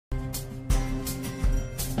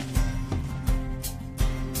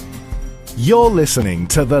You're listening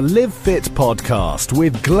to the Live Fit podcast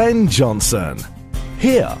with Glenn Johnson.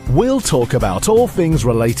 Here, we'll talk about all things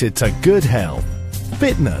related to good health,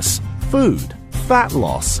 fitness, food, fat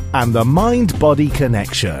loss, and the mind-body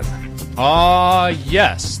connection.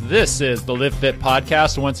 Yes, this is the Live Fit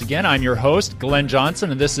podcast. Once again, I'm your host, Glenn Johnson,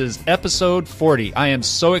 and this is episode 40. I am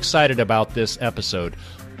so excited about this episode.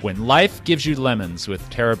 When Life Gives You Lemons with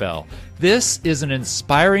Tara Bell. This is an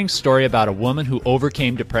inspiring story about a woman who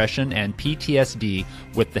overcame depression and PTSD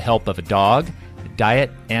with the help of a dog, diet,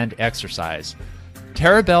 and exercise.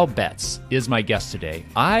 Tara Bell Betts is my guest today.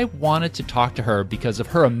 I wanted to talk to her because of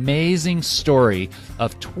her amazing story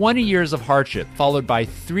of 20 years of hardship, followed by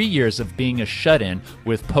 3 years of being a shut-in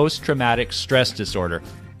with post-traumatic stress disorder,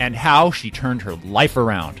 and how she turned her life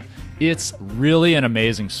around. It's really an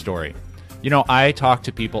amazing story. You know, I talk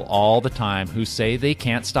to people all the time who say they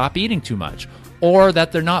can't stop eating too much, or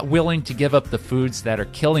that they're not willing to give up the foods that are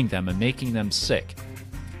killing them and making them sick.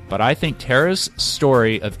 But I think Tara's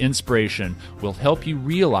story of inspiration will help you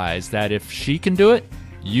realize that if she can do it,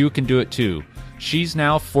 you can do it too. She's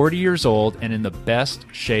now 40 years old and in the best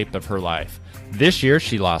shape of her life. This year,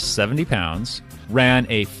 she lost 70 pounds, ran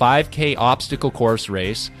a 5K obstacle course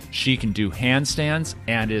race. She can do handstands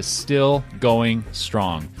and is still going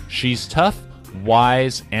strong. She's tough,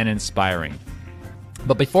 wise, and inspiring.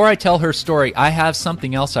 But before I tell her story, I have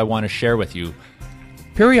something else I want to share with you.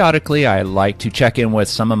 Periodically, I like to check in with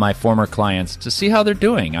some of my former clients to see how they're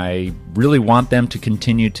doing. I really want them to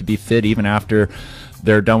continue to be fit even after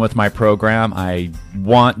they're done with my program. I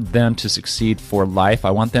want them to succeed for life.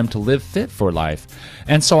 I want them to live fit for life.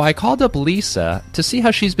 And so I called up Lisa to see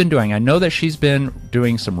how she's been doing. I know that she's been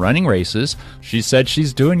doing some running races. She said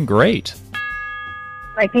she's doing great.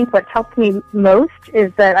 I think what's helped me most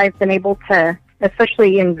is that I've been able to,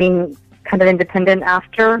 especially in being kind of independent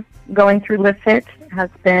after going through Live Fit, has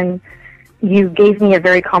been you gave me a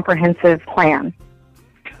very comprehensive plan.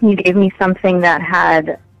 You gave me something that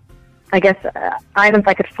had, I guess, items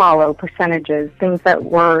I could follow, percentages, things that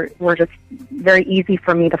were just very easy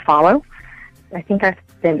for me to follow. I think I've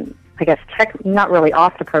been, not really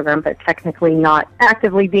off the program, but technically not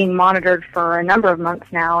actively being monitored for a number of months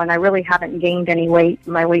now, and I really haven't gained any weight.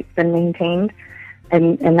 My weight's been maintained,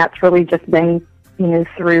 and that's really just been,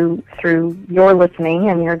 through your listening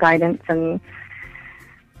and your guidance and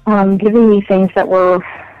giving me things that were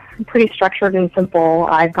pretty structured and simple.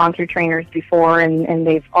 I've gone through trainers before, and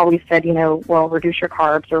they've always said, well, reduce your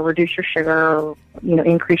carbs or reduce your sugar or,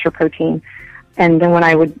 increase your protein. And then when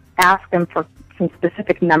I would ask them for some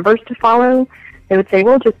specific numbers to follow, they would say,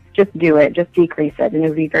 well, just do it, just decrease it, and it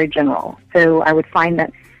would be very general. So I would find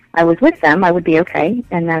that I was with them, I would be okay,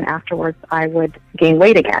 and then afterwards I would gain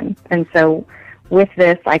weight again. And so with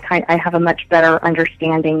this, I have a much better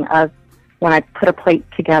understanding of when I put a plate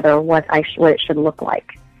together what it should look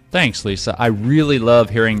like. Thanks, Lisa. I really love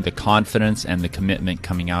hearing the confidence and the commitment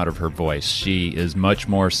coming out of her voice. She is much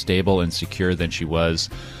more stable and secure than she was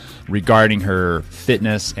regarding her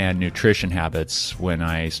fitness and nutrition habits when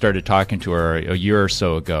I started talking to her a year or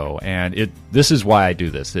so ago. And this is why I do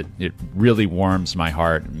this. It really warms my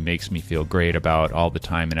heart and makes me feel great about all the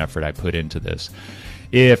time and effort I put into this.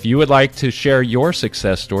 If you would like to share your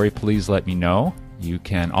success story, please let me know. You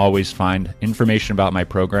can always find information about my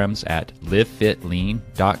programs at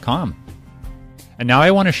livefitlean.com. And now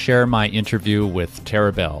I want to share my interview with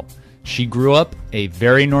Tara Bell. She grew up a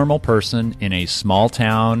very normal person in a small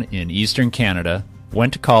town in eastern Canada,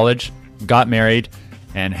 went to college, got married,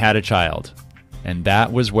 and had a child. And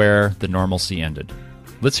that was where the normalcy ended.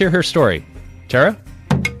 Let's hear her story. Tara?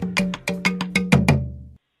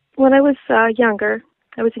 When I was younger,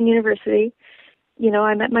 I was in university.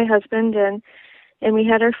 I met my husband, and we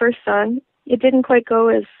had our first son. It didn't quite go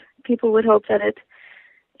as people would hope that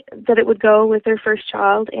it would go with their first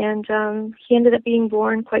child, and he ended up being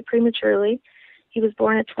born quite prematurely. He was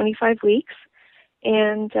born at 25 weeks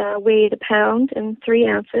and weighed 1 pound and 3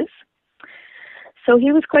 ounces. So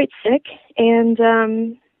he was quite sick and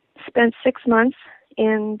spent 6 months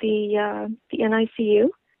in the NICU.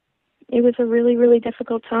 It was a really, really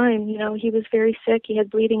difficult time. He was very sick. He had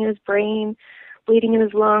bleeding in his brain, bleeding in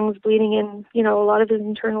his lungs, bleeding in, a lot of his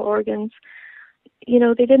internal organs.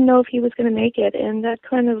 They didn't know if he was going to make it, and that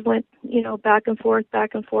kind of went, back and forth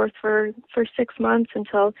for 6 months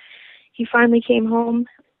until he finally came home.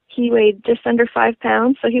 He weighed just under 5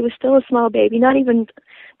 pounds, so he was still a small baby, not even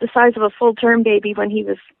the size of a full-term baby when he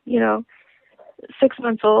was, 6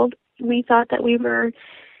 months old. We thought that we were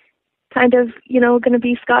kind of, going to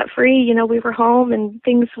be scot-free. We were home and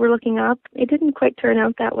things were looking up. It didn't quite turn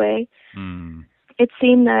out that way. It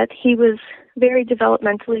seemed that he was very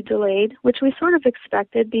developmentally delayed, which we sort of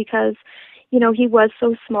expected because he was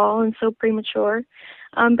so small and so premature.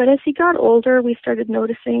 But as he got older, we started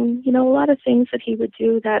noticing, a lot of things that he would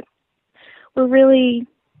do that were really,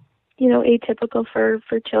 atypical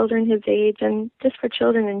for children his age and just for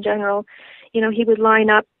children in general. He would line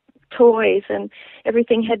up toys and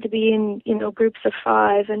everything had to be in, groups of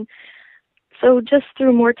 5. And so just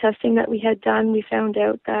through more testing that we had done, we found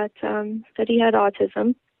out that he had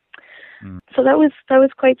autism. So that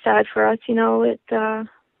was quite sad for us.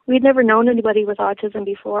 We'd never known anybody with autism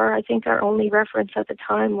before. I think our only reference at the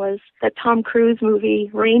time was that Tom Cruise movie,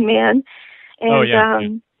 Rain Man.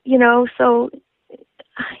 And, so,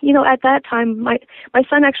 at that time, my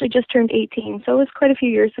son actually just turned 18, so it was quite a few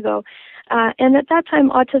years ago. And at that time,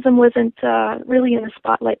 autism wasn't really in the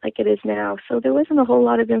spotlight like it is now. So there wasn't a whole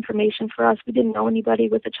lot of information for us. We didn't know anybody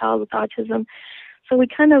with a child with autism. So we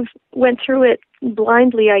kind of went through it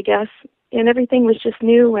blindly, I guess, and everything was just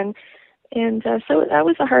new. And so that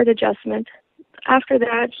was a hard adjustment. After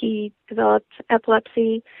that, he developed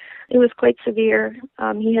epilepsy. It was quite severe.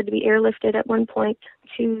 He had to be airlifted at one point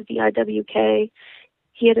to the IWK.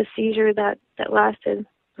 He had a seizure that lasted,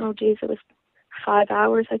 it was 5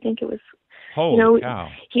 hours, I think it was. Holy cow.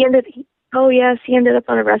 He ended up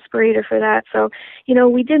on a respirator for that. So,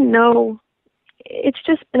 we didn't know. It's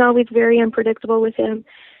just been always very unpredictable with him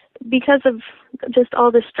because of just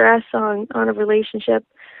all the stress on a relationship.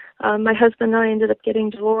 My husband and I ended up getting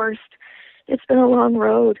divorced. It's been a long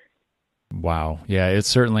road. Wow. Yeah, it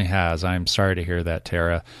certainly has. I'm sorry to hear that,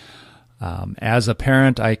 Tara. As a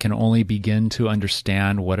parent, I can only begin to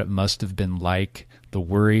understand what it must have been like, the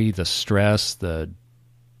worry, the stress, the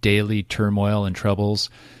daily turmoil and troubles.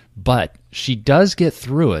 But she does get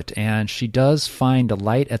through it, and she does find a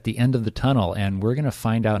light at the end of the tunnel, and we're going to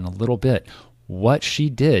find out in a little bit what she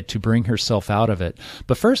did to bring herself out of it.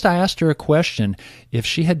 But first, I asked her a question, if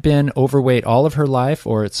she had been overweight all of her life,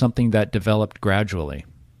 or it's something that developed gradually.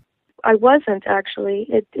 I wasn't, actually.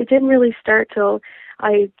 It didn't really start till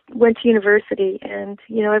I went to university, and,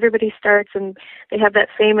 everybody starts and they have that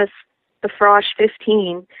famous, the Frosh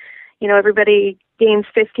 15. Everybody gains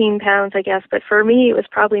 15 pounds, I guess, but for me, it was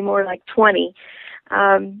probably more like 20.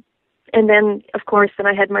 And then, of course,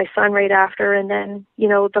 I had my son right after, and then,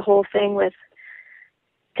 the whole thing with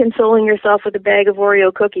consoling yourself with a bag of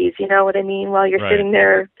Oreo cookies, you know what I mean, while you're sitting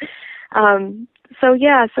there. So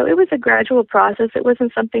it was a gradual process. It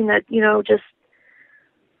wasn't something that, just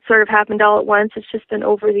sort of happened all at once. It's just been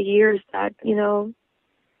over the years that,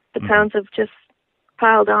 the pounds have just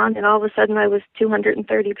piled on, and all of a sudden I was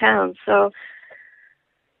 230 pounds. So.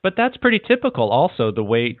 But that's pretty typical also, the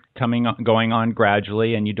weight going on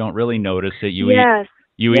gradually, and you don't really notice it. You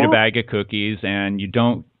eat a bag of cookies, and you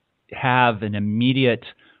don't have an immediate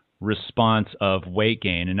response of weight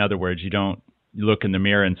gain. In other words, you don't look in the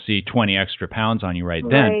mirror and see 20 extra pounds on you right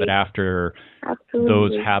then, but after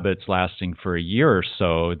those habits lasting for a year or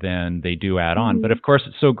so, then they do add on. But of course,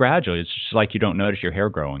 it's so gradual. It's just like you don't notice your hair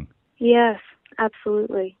growing. Yes,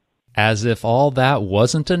 absolutely. As if all that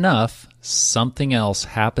wasn't enough, something else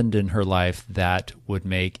happened in her life that would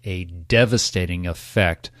make a devastating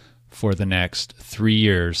effect for the next 3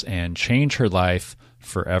 years and change her life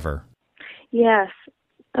forever. Yes.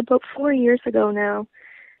 About 4 years ago now,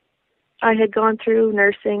 I had gone through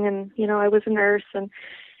nursing, and, I was a nurse and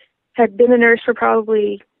had been a nurse for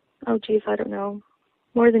probably,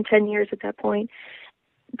 more than 10 years at that point.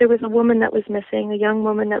 There was a woman that was missing, a young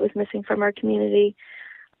woman that was missing from our community.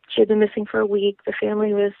 She had been missing for a week. The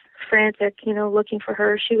family was frantic, looking for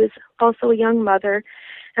her. She was also a young mother,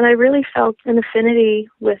 and I really felt an affinity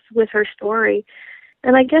with her story.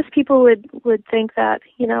 And I guess people would think that,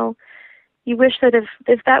 you wish that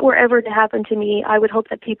if that were ever to happen to me, I would hope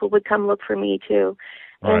that people would come look for me too.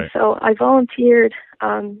 Right. And so I volunteered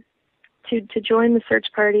to join the search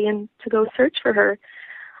party and to go search for her.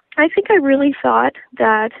 I think I really thought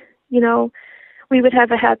that, we would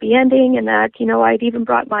have a happy ending, and that, I'd even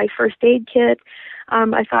brought my first aid kit.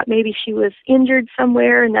 I thought maybe she was injured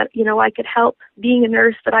somewhere, and that, I could help. Being a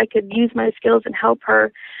nurse, that I could use my skills and help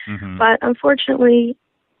her. Mm-hmm. But unfortunately,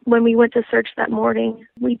 when we went to search that morning,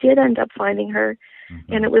 we did end up finding her.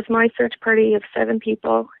 Mm-hmm. And it was my search party of 7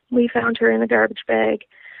 people. We found her in a garbage bag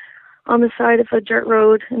on the side of a dirt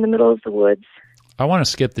road in the middle of the woods. I want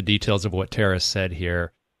to skip the details of what Tara said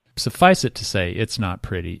here. Suffice it to say, it's not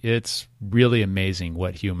pretty. It's really amazing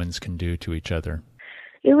what humans can do to each other.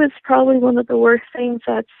 It was probably one of the worst things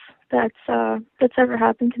that's ever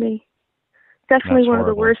happened to me. Definitely one of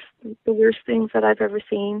the worst things that I've ever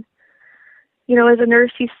seen. As a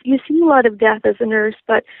nurse, you see a lot of death as a nurse,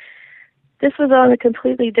 but this was on a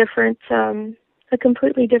completely different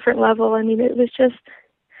level. I mean, it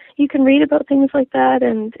you can read about things like that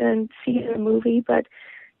and see it in a movie, but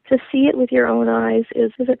to see it with your own eyes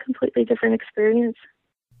is a completely different experience.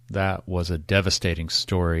 That was a devastating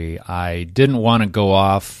story. I didn't want to go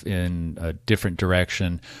off in a different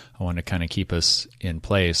direction. I wanted to kind of keep us in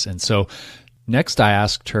place. And so next I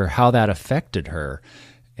asked her how that affected her.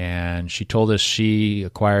 And she told us she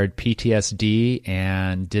acquired PTSD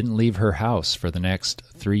and didn't leave her house for the next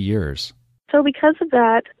 3 years. So because of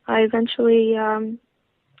that, I eventually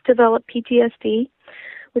developed PTSD,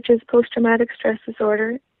 which is post-traumatic stress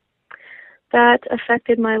disorder. That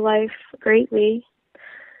affected my life greatly.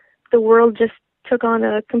 The world just took on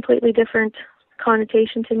a completely different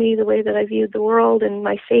connotation to me, the way that I viewed the world and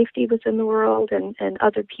my safety within the world and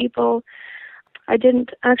other people. I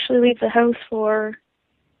didn't actually leave the house for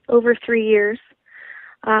over 3 years.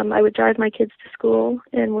 I would drive my kids to school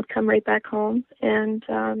and would come right back home, and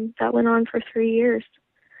that went on for 3 years.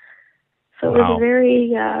 So it was a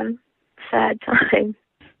very sad time.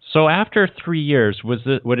 So after 3 years, was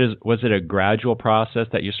it a gradual process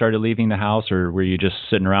that you started leaving the house, or were you just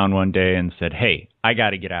sitting around one day and said, "Hey, I got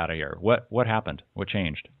to get out of here"? What happened? What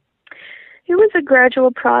changed? It was a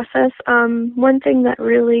gradual process. One thing that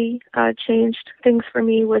really changed things for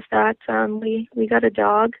me was that we got a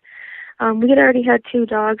dog. We had already had 2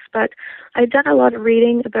 dogs, but I'd done a lot of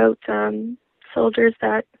reading about soldiers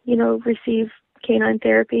that, receive canine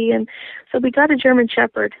therapy, and so we got a German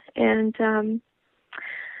Shepherd, and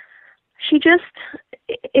she's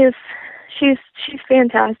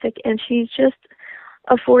fantastic, and she's just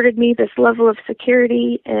afforded me this level of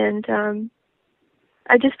security, and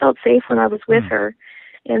I just felt safe when I was with her.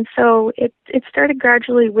 And so it started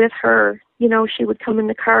gradually with her. She would come in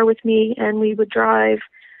the car with me, and we would drive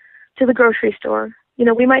to the grocery store.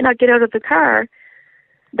 We might not get out of the car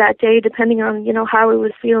that day, depending on, how I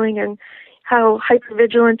was feeling and how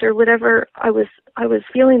hypervigilant or whatever I was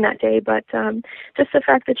feeling that day. But just the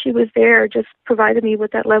fact that she was there just provided me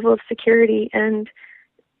with that level of security, and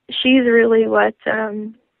she's really what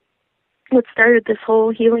started this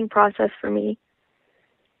whole healing process for me.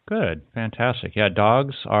 Good. Fantastic. Yeah,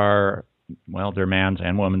 dogs are, they're man's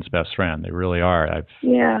and woman's best friend. They really are.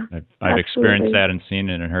 I've experienced that and seen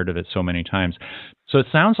it and heard of it so many times. So it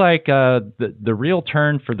sounds like the real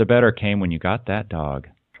turn for the better came when you got that dog.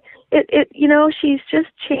 She's just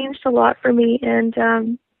changed a lot for me, and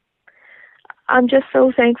I'm just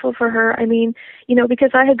so thankful for her. I mean,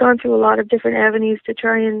 because I had gone through a lot of different avenues to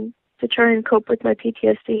try and cope with my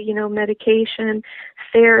PTSD, medication,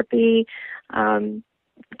 therapy,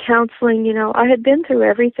 counseling, I had been through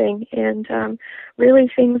everything, and really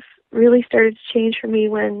things really started to change for me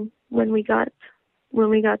when we got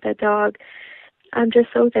that dog. I'm just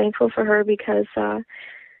so thankful for her because I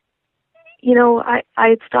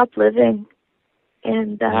had stopped living,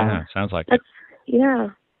 and sounds like it. Yeah.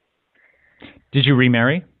 Did you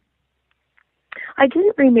remarry? I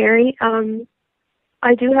didn't remarry.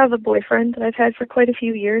 I do have a boyfriend that I've had for quite a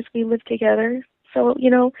few years. We live together, so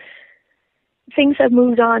things have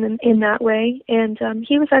moved on in that way. And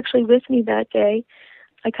he was actually with me that day.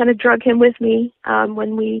 I kind of drug him with me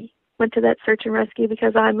when we went to that search and rescue,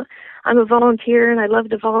 because I'm a volunteer and I love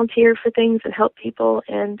to volunteer for things and help people,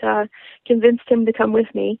 and convinced him to come with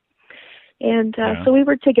me. And so we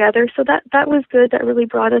were together. So that was good. That really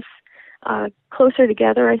brought us closer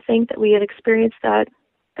together. I think that we had experienced that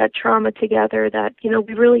trauma together, that,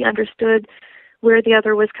 we really understood where the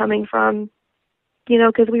other was coming from,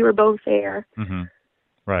 because we were both there. Mm-hmm.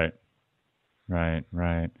 Right.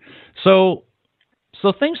 So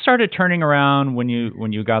things started turning around when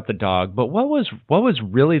you got the dog. But what was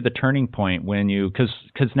really the turning point when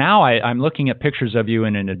because now I'm looking at pictures of you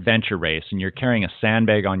in an adventure race, and you're carrying a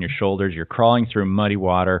sandbag on your shoulders, you're crawling through muddy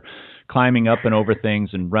water, climbing up and over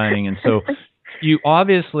things and running, and so you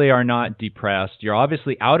obviously are not depressed. You're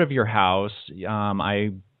obviously out of your house.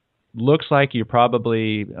 Looks like you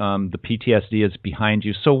probably the PTSD is behind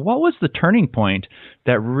you. So what was the turning point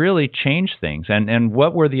that really changed things, and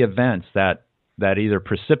what were the events that either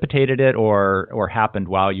precipitated it or happened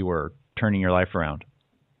while you were turning your life around?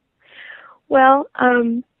 Well,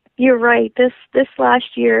 you're right. This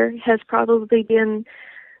last year has probably been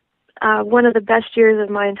one of the best years of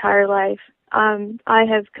my entire life. I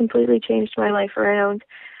have completely changed my life around.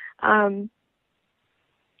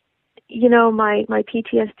 My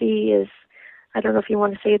PTSD is, I don't know if you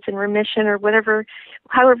want to say it's in remission or whatever,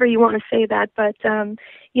 however you want to say that, but,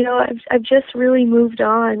 I've just really moved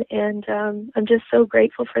on, and I'm just so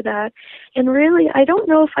grateful for that. And really, I don't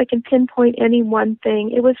know if I can pinpoint any one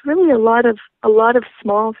thing. It was really a lot of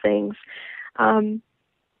small things.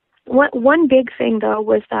 One big thing, though,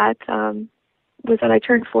 was that I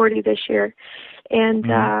turned 40 this year.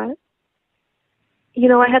 And, you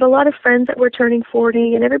know, I had a lot of friends that were turning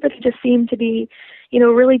 40, and everybody just seemed to be, you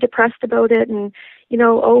know, really depressed about it, and, you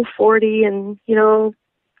know, 40, and, you know,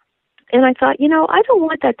 and I thought, you know, I don't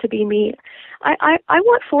want that to be me. I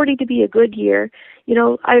want 40 to be a good year. You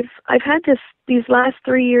know, I've had these last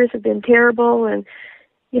 3 years have been terrible, and,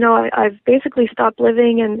 you know, I've basically stopped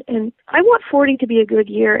living, and I want 40 to be a good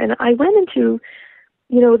year. And I went into,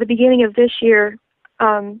 you know, the beginning of this year,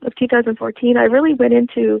 of 2014, I really went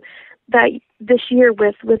into this year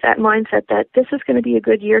with that mindset that this is going to be a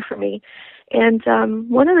good year for me. And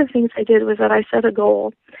one of the things I did was that I set a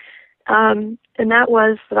goal, and that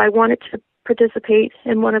was that I wanted to participate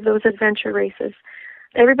in one of those adventure races.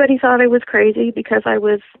 Everybody thought I was crazy because I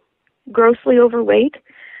was grossly overweight.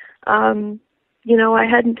 You know, I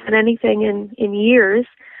hadn't done anything in years.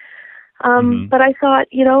 But I thought,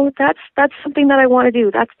 you know, that's something that I want to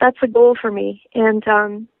do. That's a goal for me, and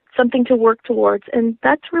something to work towards. And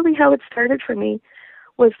that's really how it started for me,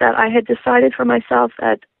 was that I had decided for myself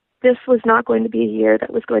that this was not going to be a year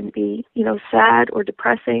that was going to be, you know, sad or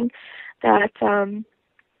depressing, that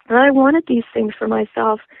I wanted these things for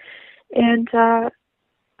myself. And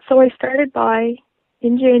so I started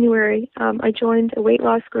in January, I joined a weight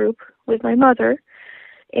loss group with my mother,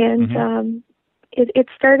 and it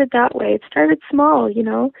started that way. It started small, you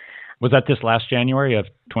know. Was that this last January of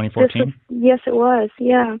 2014? Yes, it was,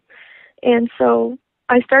 yeah. And so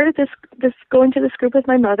I started going to this group with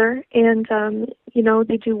my mother, and, you know,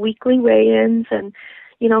 they do weekly weigh-ins and,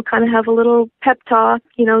 you know, kind of have a little pep talk,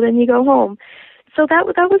 you know, then you go home. So that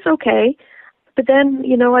was okay. But then,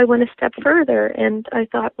 you know, I went a step further, and I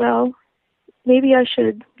thought, well, maybe I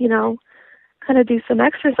should, you know, kind of do some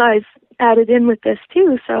exercise added in with this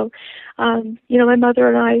too. So, you know, my mother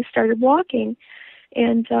and I started walking,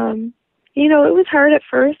 and, you know, it was hard at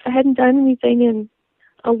first. I hadn't done anything in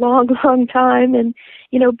a long, long time. And,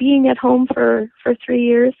 you know, being at home for 3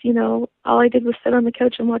 years, you know, all I did was sit on the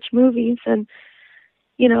couch and watch movies. And,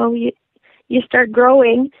 you know, you start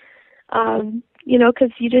growing, you know,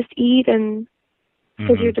 because you just eat, and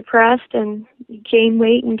because you're depressed, and you gain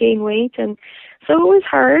weight. And so it was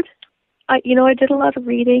hard. I did a lot of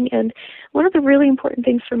reading, and one of the really important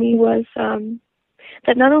things for me was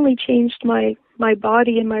that not only changed my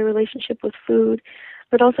body and my relationship with food,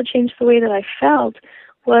 but also changed the way that I felt,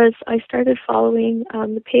 was I started following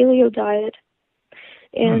the paleo diet.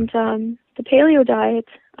 And the paleo diet,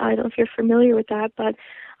 I don't know if you're familiar with that, but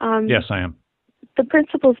yes, I am. The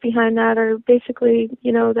principles behind that are basically,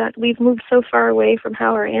 you know, that we've moved so far away from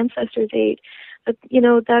how our ancestors ate, but, you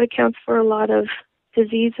know, that accounts for a lot of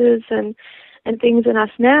diseases and things in us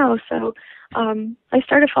now. So I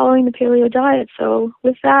started following the paleo diet. So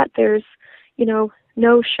with that, there's, you know,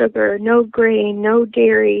 no sugar, no grain, no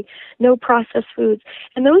dairy, no processed foods.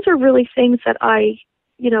 And those are really things that I,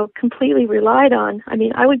 you know, completely relied on. I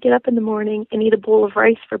mean, I would get up in the morning and eat a bowl of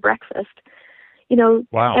rice for breakfast. You know,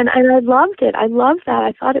 wow. And I loved it. I loved that.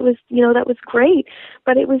 I thought it was, you know, that was great,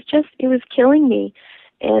 but it was killing me.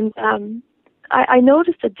 And I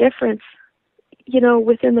noticed a difference, you know,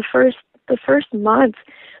 within the first month,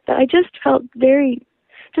 that I just felt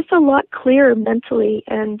just a lot clearer mentally,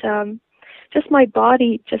 and just my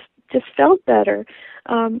body just felt better.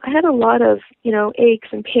 I had a lot of, you know, aches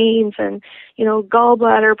and pains, and, you know,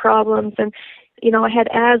 gallbladder problems, and, you know, I had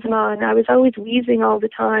asthma, and I was always wheezing all the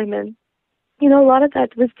time. And, you know, a lot of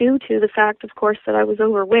that was due to the fact, of course, that I was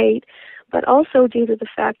overweight, but also due to the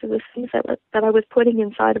fact of the things that I was putting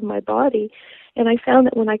inside of my body. And I found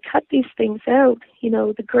that when I cut these things out, you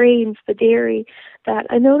know, the grains, the dairy, that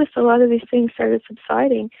I noticed a lot of these things started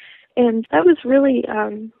subsiding. And that was really,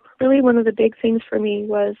 really one of the big things for me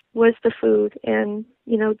was the food, and,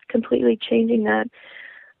 you know, completely changing that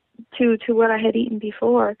to what I had eaten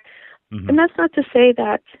before. And that's not to say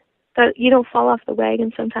that you don't fall off the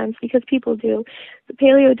wagon sometimes, because people do. The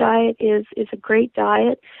paleo diet is a great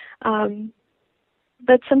diet,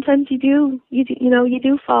 but sometimes you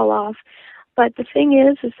do fall off. But the thing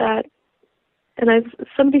is that, and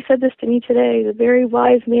somebody said this to me today, a very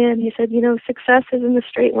wise man. He said, you know, success isn't a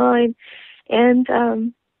straight line, and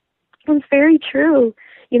it was very true.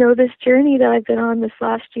 You know, this journey that I've been on this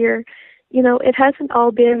last year, you know, it hasn't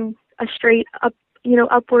all been a straight up, you know,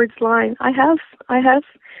 upwards line. I have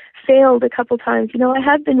failed a couple times. You know, I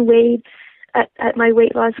have been weighed at my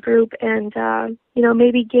weight loss group, and you know,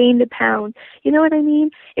 maybe gained a pound. You know what I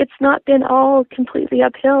mean? It's not been all completely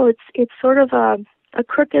uphill. It's sort of a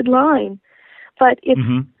crooked line, but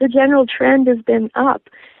the general trend has been up.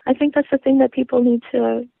 I think that's the thing that people need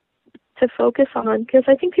to focus on, because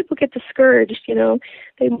I think people get discouraged. You know,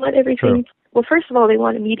 they want everything well, first of all, they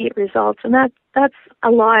want immediate results, and that's a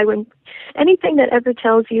lie. When anything that ever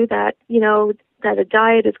tells you that, that a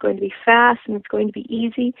diet is going to be fast and it's going to be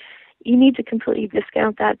easy, you need to completely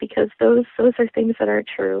discount that, because those are things that aren't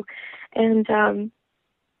true. And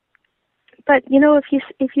but if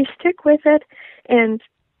you stick with it and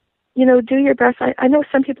do your best. I know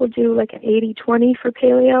some people do like an 80-20 for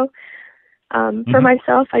paleo. For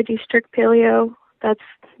myself, I do strict paleo. That's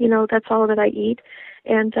all that I eat.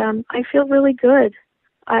 And I feel really good.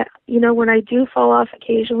 When I do fall off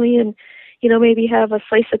occasionally and, maybe have a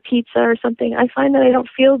slice of pizza or something, I find that I don't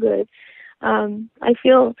feel good. I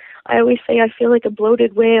always say I feel like a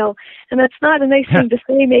bloated whale. And that's not a nice thing to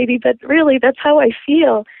say maybe, but really that's how I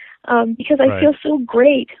feel. Because I feel so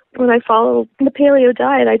great when I follow the paleo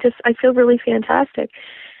diet. I feel really fantastic.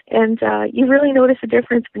 And you really notice a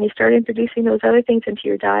difference when you start introducing those other things into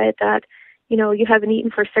your diet that, you haven't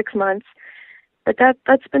eaten for 6 months. But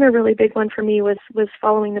that's been a really big one for me was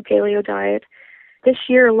following the paleo diet. This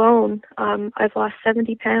year alone, I've lost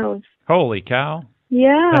 70 pounds. Holy cow.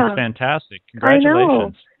 Yeah. That's fantastic. Congratulations. I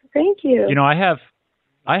know. Thank you.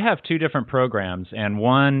 I have 2 different programs, and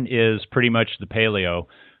one is pretty much the paleo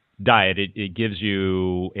diet. It gives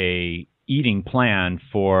you a eating plan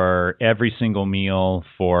for every single meal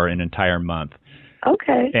for an entire month.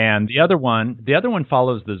 Okay. And the other one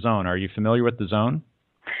follows the zone. Are you familiar with the zone?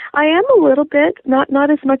 I am a little bit,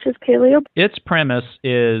 not as much as paleo. Its premise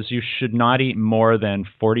is you should not eat more than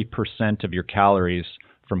 40% of your calories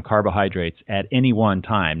from carbohydrates at any one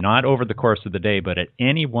time, not over the course of the day, but at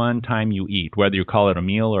any one time you eat, whether you call it a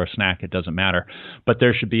meal or a snack, it doesn't matter. But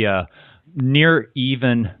there should be a near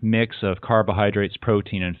even mix of carbohydrates,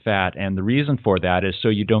 protein, and fat. And the reason for that is so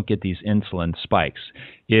you don't get these insulin spikes.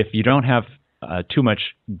 If you don't have too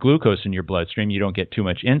much glucose in your bloodstream, you don't get too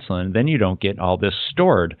much insulin, then you don't get all this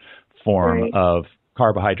stored form of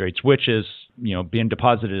carbohydrates, which is, being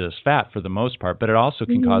deposited as fat for the most part, but it also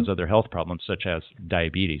can cause other health problems such as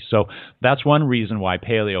diabetes. So that's one reason why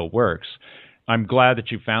paleo works. I'm glad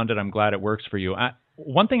that you found it. I'm glad it works for you.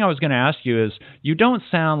 One thing I was going to ask you is, you don't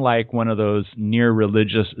sound like one of those near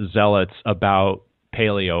religious zealots about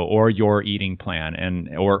paleo or your eating plan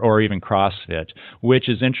or even CrossFit, which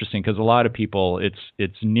is interesting because a lot of people,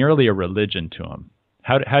 it's nearly a religion to them.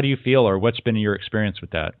 How do you feel, or what's been your experience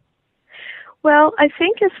with that? Well, I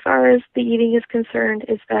think as far as the eating is concerned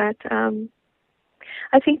is that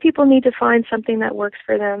I think people need to find something that works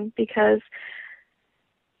for them, because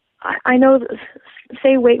I know,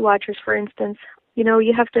 say Weight Watchers, for instance,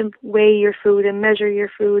 you have to weigh your food and measure your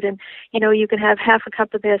food, and, you can have half a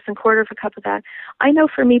cup of this and quarter of a cup of that. I know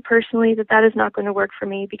for me personally that is not going to work for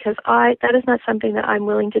me, because that is not something that I'm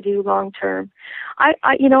willing to do long term. I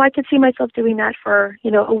could see myself doing that for,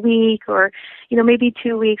 a week or, maybe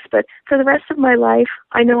 2 weeks, but for the rest of my life,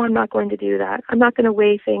 I know I'm not going to do that. I'm not going to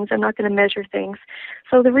weigh things. I'm not going to measure things.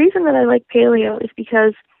 So the reason that I like paleo is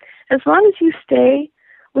because as long as you stay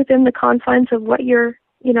within the confines of what you're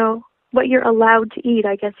allowed to eat,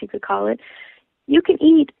 I guess you could call it, you can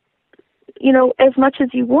eat, as much as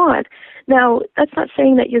you want. Now, that's not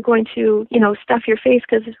saying that you're going to, stuff your face,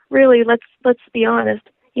 because really, let's be honest,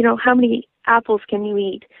 how many apples can you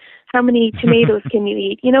eat? How many tomatoes can you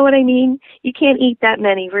eat? You know what I mean? You can't eat that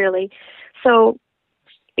many, really. So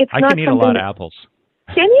it's not something. I can eat a lot of apples.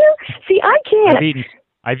 Can you? See, I can't.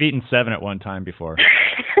 I've eaten 7 at one time before.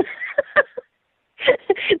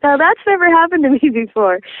 Now, that's never happened to me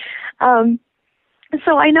before.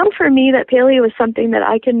 So I know for me that paleo is something that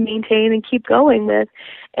I can maintain and keep going with.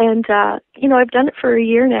 And, I've done it for a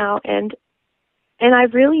year now, and I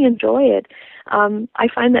really enjoy it. I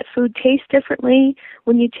find that food tastes differently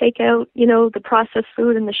when you take out, the processed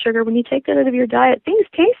food and the sugar. When you take that out of your diet, things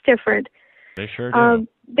taste different. They sure do.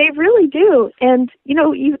 They really do. And,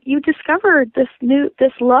 you discover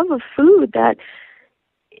this love of food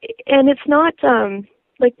and it's not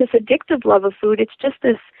like this addictive love of food. It's just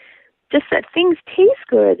that things taste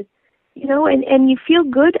good, and you feel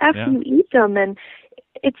good after you eat them. And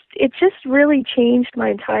it just really changed my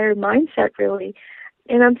entire mindset, really.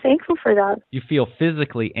 And I'm thankful for that. You feel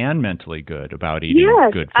physically and mentally good about eating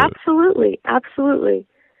good food. Absolutely. Absolutely.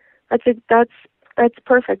 That's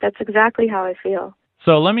perfect. That's exactly how I feel.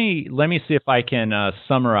 So let me see if I can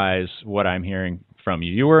summarize what I'm hearing from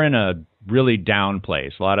you. You were in a really down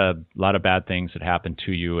place. A lot of bad things had happened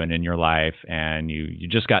to you and in your life, and you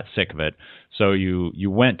just got sick of it. So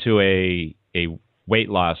you went to a weight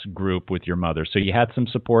loss group with your mother. So you had some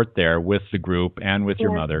support there with the group and with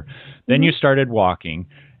your mother. Then you started walking,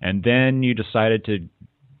 and then you decided to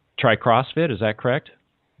try CrossFit. Is that correct?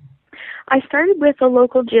 I started with a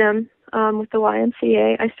local gym with the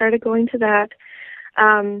YMCA. I started going to that.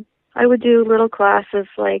 I would do little classes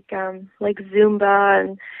like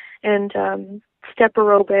Zumba and step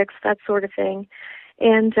aerobics, that sort of thing.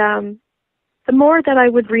 And the more that I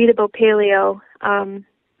would read about paleo,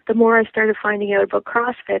 the more I started finding out about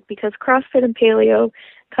CrossFit, because CrossFit and paleo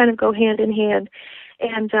kind of go hand in hand.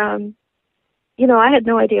 And, I had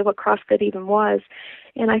no idea what CrossFit even was.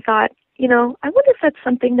 And I thought, I wonder if that's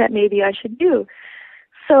something that maybe I should do.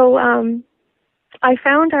 So I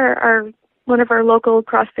found one of our local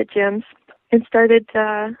CrossFit gyms and started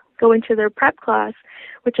going to their prep class,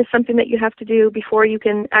 which is something that you have to do before you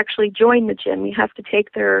can actually join the gym. You have to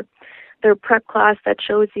take their prep class that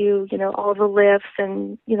shows you, all the lifts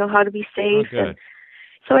and, how to be safe. Oh, good. And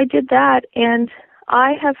so I did that, and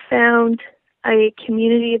I have found a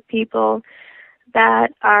community of people that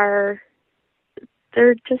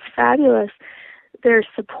they're just fabulous. They're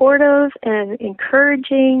supportive and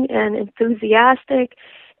encouraging and enthusiastic,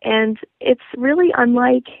 and it's really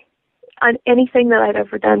unlike anything that I've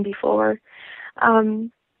ever done before.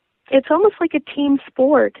 It's almost like a team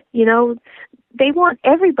sport, They want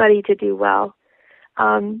everybody to do well.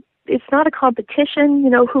 It's not a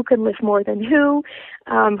competition, who can lift more than who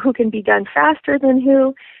can be done faster than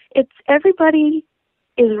who. It's everybody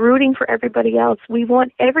is rooting for everybody else. We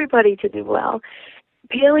want everybody to do well.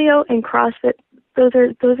 Paleo and CrossFit, those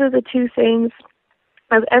are the two things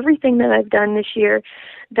of everything that I've done this year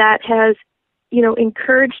that has,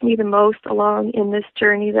 encouraged me the most along in this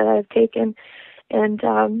journey that I've taken. And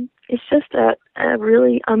it's just a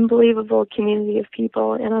really unbelievable community of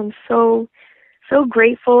people, and I'm so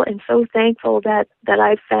grateful and so thankful that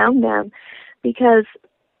I found them, because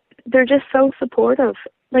they're just so supportive.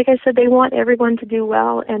 Like I said, they want everyone to do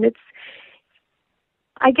well, and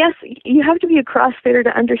I guess you have to be a CrossFitter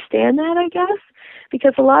to understand that, I guess,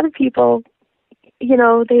 because a lot of people,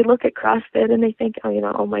 they look at CrossFit and they think,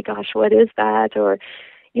 oh my gosh, what is that? Or,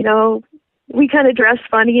 we kind of dress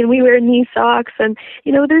funny and we wear knee socks, and,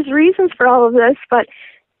 there's reasons for all of this, but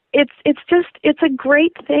it's a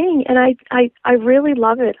great thing, and I really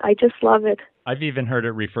love it. I just love it. I've even heard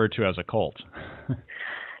it referred to as a cult.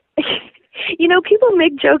 People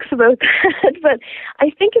make jokes about that, but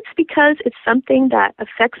I think it's because it's something that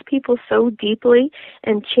affects people so deeply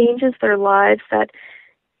and changes their lives that,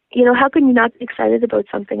 how can you not be excited about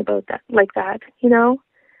something about that, like that,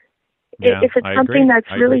 Yeah, if it's something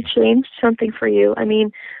that's really changed something for you. I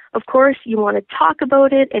mean, of course, you want to talk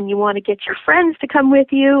about it and you want to get your friends to come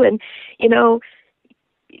with you. And,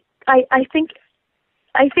 I think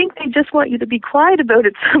they just want you to be quiet about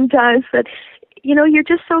it sometimes, but, you're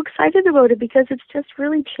just so excited about it because it's just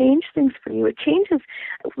really changed things for you. It changes.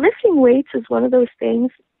 Lifting weights is one of those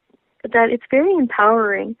things that it's very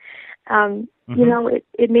empowering.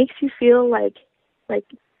 It makes you feel like,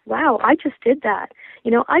 wow, I just did that.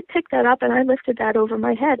 I picked that up and I lifted that over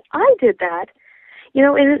my head. I did that.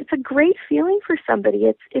 And it's a great feeling for somebody.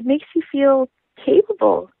 It makes you feel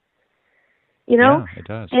capable. Yeah, it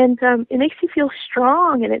does. And it makes you feel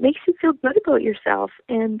strong, and it makes you feel good about yourself.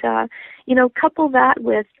 And, couple that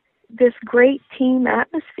with this great team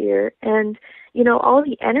atmosphere and, all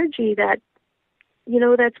the energy that,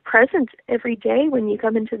 that's present every day when you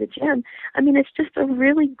come into the gym. I mean, it's just a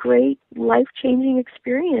really great life-changing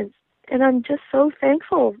experience. And I'm just so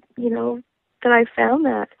thankful, that I found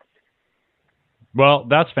that. Well,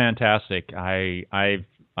 that's fantastic.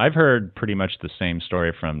 I've heard pretty much the same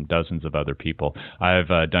story from dozens of other people. I've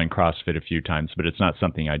done CrossFit a few times, but it's not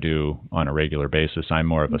something I do on a regular basis. I'm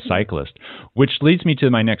more of a cyclist, which leads me to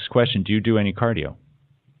my next question. Do you do any cardio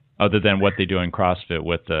other than what they do in CrossFit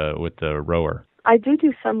with the rower? I do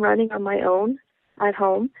some running on my own at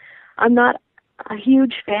home. I'm not a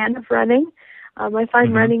huge fan of running. I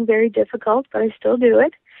find running very difficult, but I still do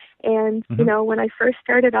it. And, when I first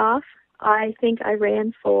started off, I think I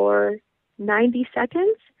ran for 90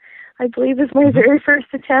 seconds, I believe is my very first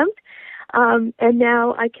attempt. And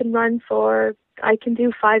now I can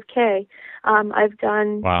do 5K. I've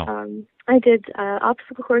done, I did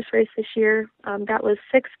obstacle course race this year. That was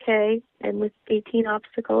 6K and with 18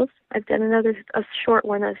 obstacles. I've done a short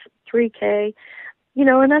one, a 3K,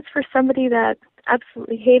 and that's for somebody that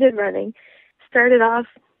absolutely hated running. Started off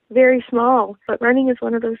very small, but running is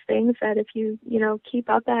one of those things that if you, keep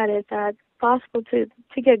up at it, that's possible to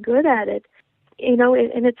get good at it.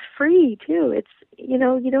 And it's free too. It's, you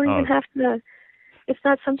don't even have to, it's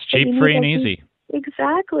not something cheap, free, and easy.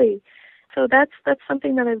 Exactly. So that's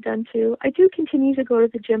something that I've done too. I do continue to go to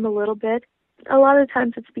the gym a little bit. A lot of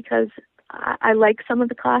times it's because I like some of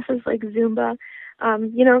the classes like Zumba,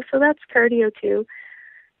 so that's cardio too.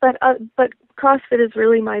 But CrossFit is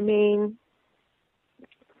really my main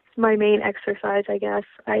exercise, I guess.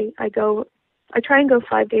 I go I try and go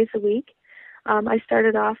 5 days a week. I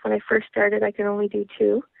started off, when I first started, I could only do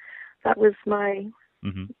 2. That was my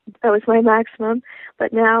maximum.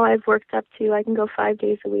 But now I've worked up to, I can go 5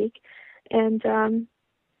 days a week. And,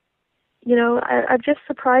 I've just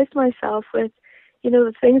surprised myself with,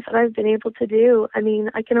 the things that I've been able to do. I mean,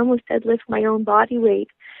 I can almost deadlift my own body weight.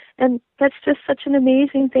 And that's just such an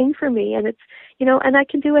amazing thing for me. And it's, and I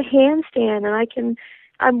can do a handstand, and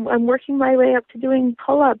I'm working my way up to doing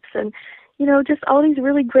pull-ups, and, just all these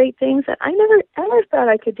really great things that I never ever thought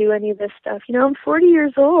I could do any of this stuff. I'm 40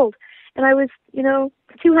 years old, and I was,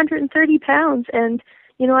 230 pounds, and,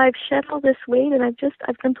 I've shed all this weight, and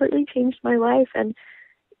I've completely changed my life. And,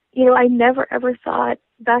 I never ever thought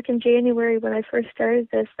back in January when I first started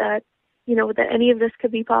this that, that any of this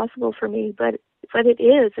could be possible for me, but it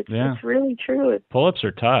is. It's really true. Pull-ups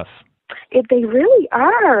are tough. They really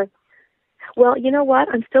are. Well, you know what?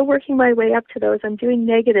 I'm still working my way up to those. I'm doing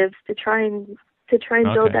negatives to try and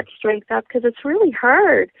build that strength up, because it's really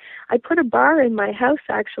hard. I put a bar in my house,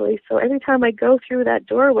 actually, so every time I go through that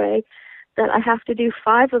doorway, that I have to do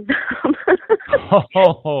 5 of them.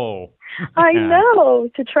 Oh. I know,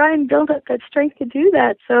 to try and build up that strength to do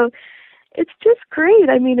that. So it's just great.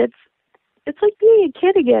 I mean, it's like being a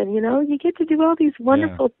kid again, You get to do all these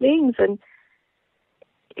wonderful things, and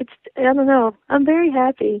I don't know. I'm very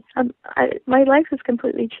happy. My life has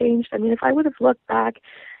completely changed. I mean, if I would have looked back,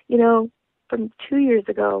 from 2 years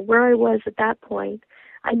ago, where I was at that point,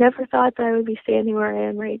 I never thought that I would be standing where I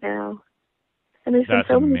am right now. And there's been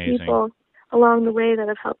so many people along the way that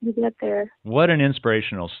have helped me get there. What an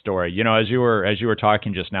inspirational story. As you were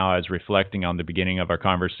talking just now, I was reflecting on the beginning of our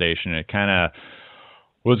conversation. It kind of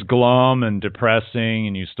was glum and depressing,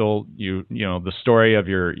 and the story of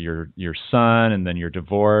your son, and then your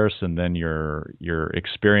divorce, and then your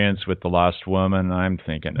experience with the lost woman. I'm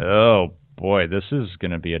thinking, oh boy, this is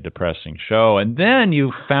going to be a depressing show. And then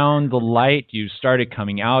you found the light, you started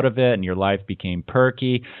coming out of it, and your life became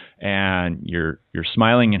perky, and you're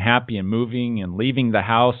smiling and happy and moving and leaving the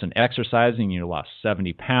house and exercising. You lost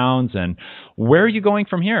 70 pounds. And where are you going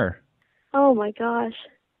from here? Oh my gosh.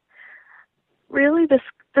 Really, the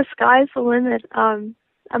sky's the limit. I'm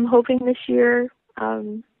hoping this year,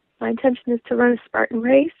 my intention is to run a Spartan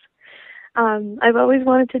race. I've always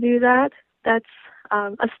wanted to do that. That's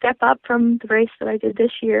a step up from the race that I did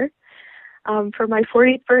this year for my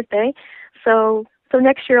 40th birthday. So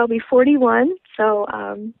next year I'll be 41. So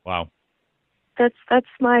wow, that's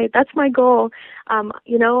my goal.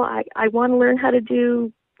 I want to learn how to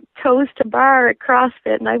do toes to bar at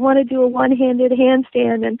CrossFit, and I want to do a one-handed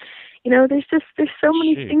handstand, and there's so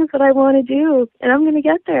many things that I want to do, and I'm going to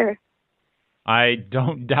get there. I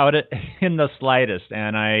don't doubt it in the slightest,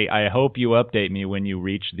 and I hope you update me when you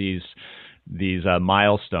reach these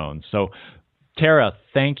milestones. So, Tara,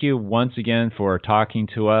 thank you once again for talking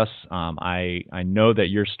to us. I know that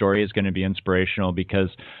your story is going to be inspirational, because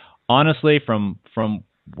honestly, from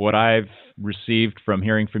what I've received from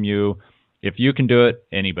hearing from you, if you can do it,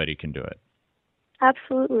 anybody can do it.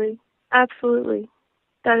 Absolutely. Absolutely.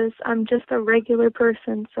 I'm just a regular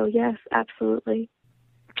person, so yes, absolutely.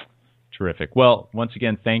 Terrific. Well, once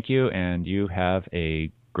again, thank you, and you have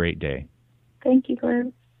a great day. Thank you,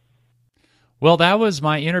 Glenn. Well, that was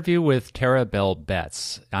my interview with Tara Bell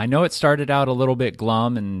Betts. I know it started out a little bit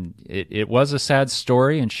glum, and it was a sad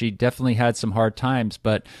story, and she definitely had some hard times,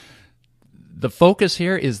 but the focus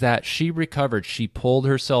here is that she recovered. She pulled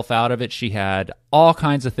herself out of it. She had all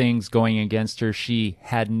kinds of things going against her. She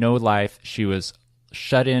had no life. She was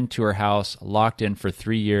shut into her house, locked in for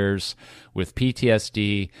 3 years with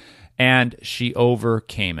PTSD, and she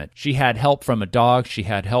overcame it. She had help from a dog. She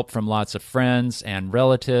had help from lots of friends and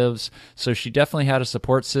relatives. So she definitely had a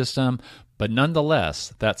support system. But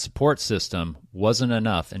nonetheless, that support system wasn't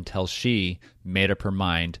enough until she made up her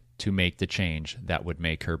mind to make the change that would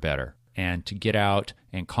make her better, and to get out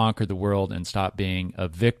and conquer the world and stop being a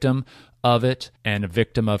victim of it and a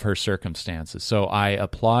victim of her circumstances. So I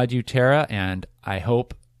applaud you, Tara, and I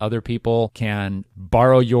hope other people can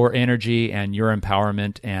borrow your energy and your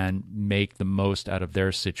empowerment and make the most out of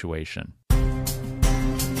their situation.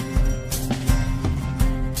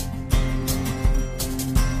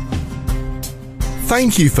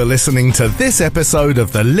 Thank you for listening to this episode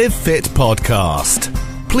of the Live Fit podcast.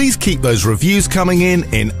 Please keep those reviews coming in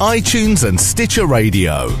iTunes and Stitcher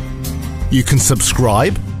Radio. You can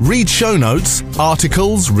subscribe, read show notes,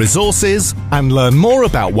 articles, resources, and learn more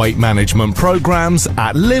about weight management programs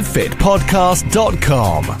at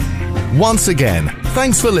livefitpodcast.com. Once again,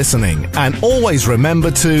 thanks for listening, and always remember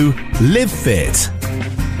to live fit.